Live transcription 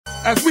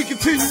As we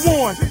continue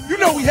on, you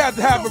know we had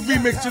to have a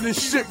remix of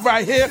this shit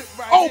right here.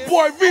 Old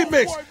Boy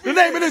Remix. The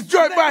name of this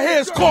joint right here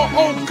is called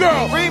Old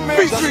Girl.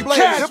 Featuring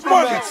Cash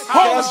Money,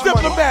 Harlem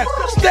Diplomats.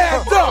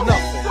 Stand up.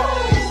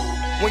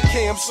 When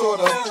Cam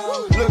sorta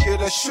look at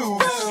her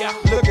shoes,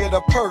 look at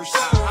her purse,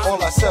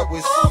 all I said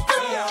was,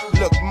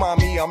 look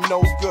mommy, I'm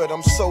no good,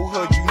 I'm so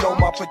hood, you know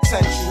my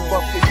potential, but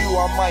for you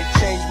I might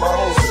change my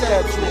whole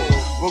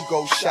schedule. We'll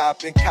go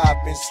shopping,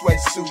 copping,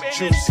 sweatsuit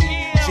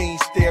juicy,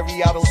 jeans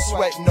theory, I don't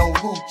sweat no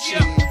hoochie.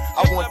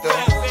 I want the,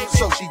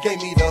 so she gave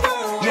me the,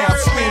 now I'm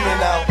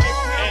screaming out.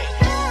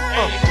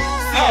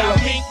 I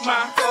meet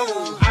my,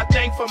 I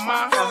thank for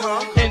my,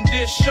 in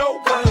this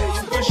show,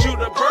 cause you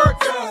the bird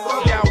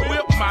girl, yeah, I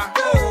whip my,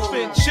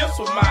 spin chips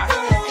with my,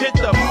 hit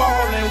the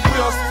mall and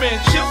we'll spin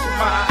chips with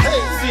my,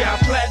 see I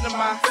platinum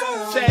my,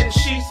 satin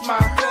sheets my,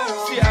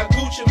 see I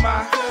Gucci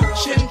my,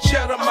 chin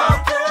cheddar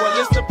my, well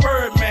it's the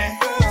bird man,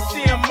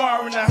 see him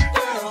Marina,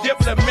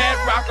 diplomat,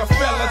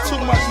 Rockefeller, too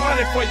much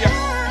money for you.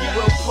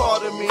 Well,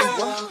 pardon me,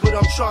 but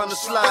I'm trying to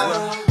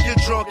slide. You're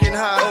drunk and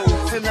high,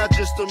 and not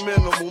just a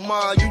minimal.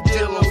 Ma, you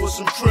dealing with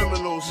some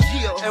criminals.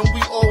 And we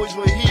always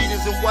wear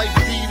heaters and white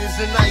beaters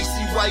and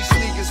icy white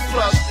sneakers.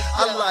 Plus,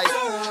 I like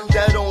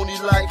that only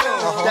like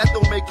that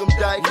don't make them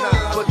dyke,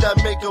 but that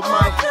make them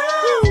mic.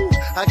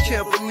 I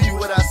can't believe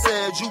what I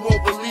said. You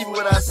won't believe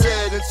what I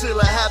said until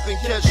it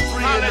happened. Catch 3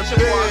 in the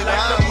bed.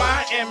 Like them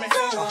Miami,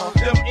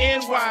 them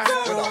NY,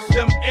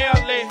 them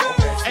LA,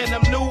 and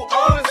them New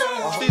Orleans.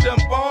 See them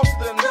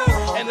Boston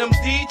and them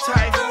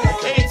D-type,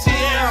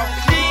 ATL.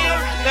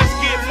 Let's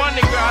get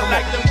money, girl. I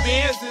like them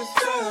Benzes,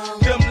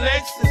 them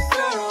Lexus,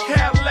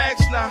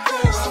 Cadillacs now.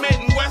 Smith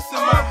and Wesson,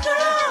 my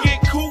get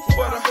cool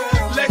for the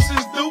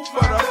Lexus do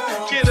for the.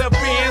 Get a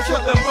Benz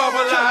with them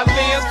bubble eye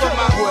lens for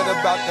my. What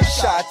about them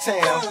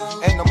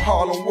Chi-Town and them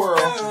Harlem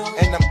World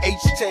and them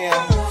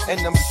H-Town and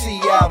them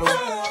Seattle?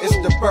 It's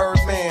the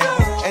Birdman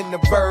and the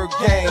Bird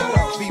Gang.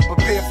 Be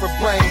prepared for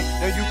brain.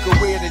 Now you can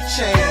wear the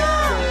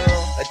chain.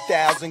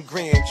 1,000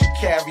 grams you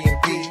carrying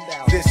B.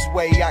 This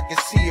way I can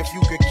see if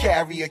you could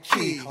carry a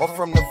key. Or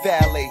from the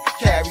valet,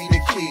 carry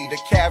the key to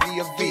carry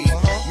a V.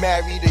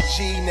 Marry the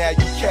G, now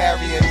you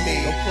carrying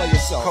me. Don't play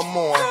yourself. Come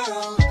on,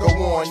 go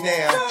on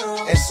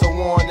now. And so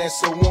on and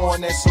so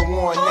on and so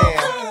on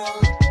now.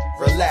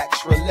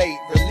 Relax, relate,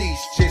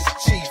 release, just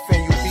chief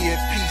and you'll be at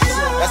peace.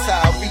 That's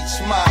how I reach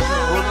my.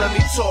 Well, let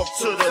me talk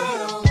to them.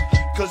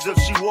 Cause if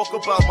she walk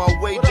about my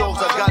way, dogs,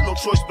 I got no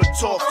choice but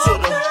talk to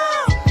them.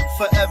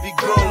 For every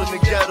girl in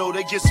the ghetto,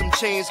 they get some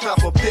chains,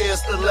 cop a pair of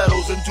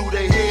stilettos, and do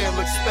their hair and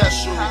look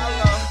special.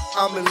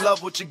 I'm in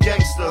love with your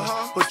gangster,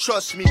 but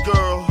trust me,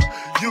 girl,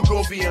 you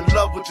gon' be in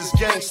love with this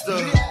gangster.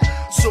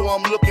 So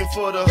I'm looking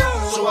for the,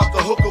 so I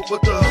can hook up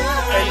with her,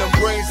 and the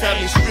brains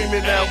have me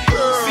screaming out,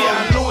 girl. See,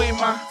 I Louis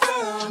my,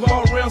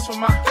 more rims for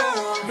my,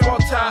 more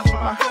ties for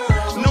my,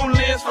 new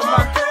lens for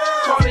my,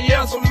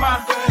 Cartiers for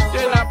my,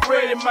 then I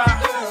braided my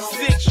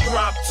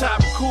 6-drop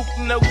top coupe,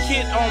 no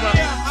kit on her.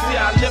 See,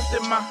 I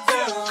lifted my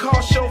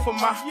car show for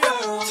my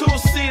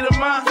 2-seater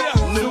my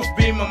new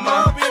Beamer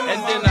my,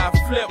 and then I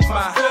flip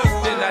my,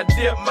 then I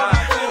dip my.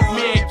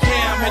 Me and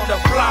Cam hit the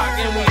block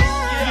and we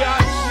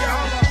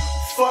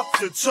fuck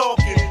the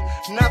talking,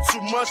 not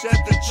too much that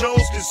the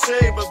Jones can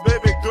say, but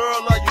baby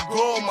girl, are you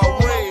going my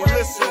way?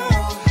 Listen,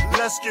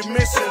 let's get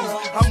missing.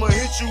 I'ma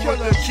hit you with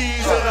the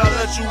keys and I'll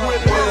let you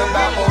whip it. What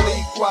about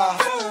Boricua,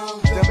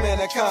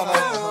 Dominicana,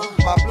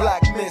 my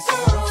black miss,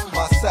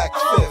 my sack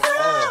fifth,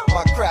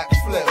 my crack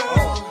flip,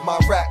 my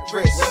rack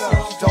wrist.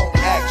 Don't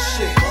act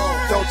shit,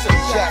 don't take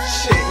jack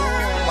shit.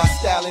 My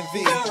Stalin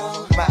V,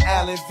 my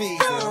Allen V,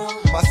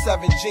 my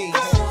 7 G's.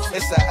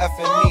 It's a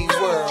F&E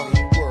world,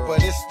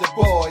 but it's the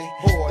boy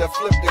that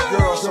flip the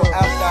girl. So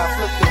after I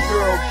flip the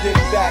girl, get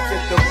back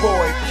at the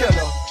boy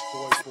killer.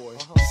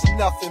 It's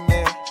nothing,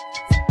 man.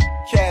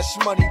 Cash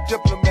Money,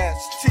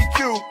 Diplomats,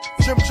 TQ,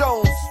 Jim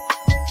Jones,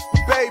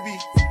 Baby,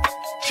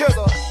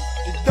 Killer,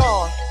 the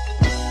Don.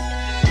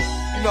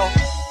 You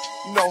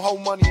know, whole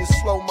money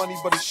is slow money,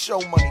 but it's show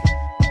money.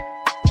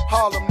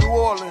 Harlem, New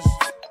Orleans,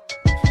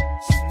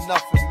 it's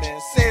nothing, man.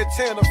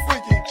 Santana,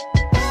 Freaky,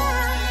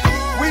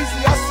 Weezy,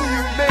 I see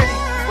you, Manny.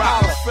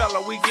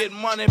 Rockefeller, we get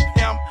money,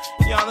 pimp.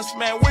 You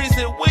understand?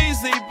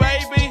 Weezy,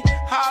 baby.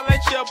 Holla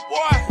at your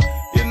boy,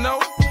 you know.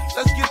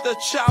 Let's get the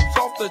chops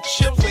off the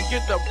chips and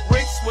get the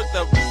bricks with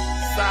the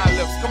side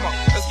lips. Come on,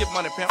 let's get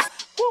money, pimp.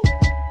 Woo.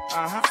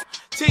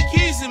 Take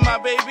easy, my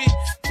baby.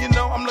 You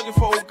know, I'm looking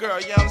for a girl,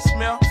 you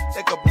understand?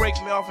 That could break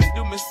me off and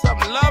do me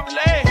something lovely.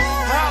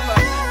 Holla,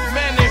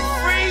 man, they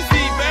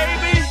freezy,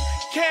 baby.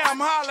 Cam,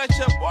 holla at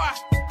your boy.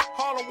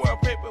 Harlem World.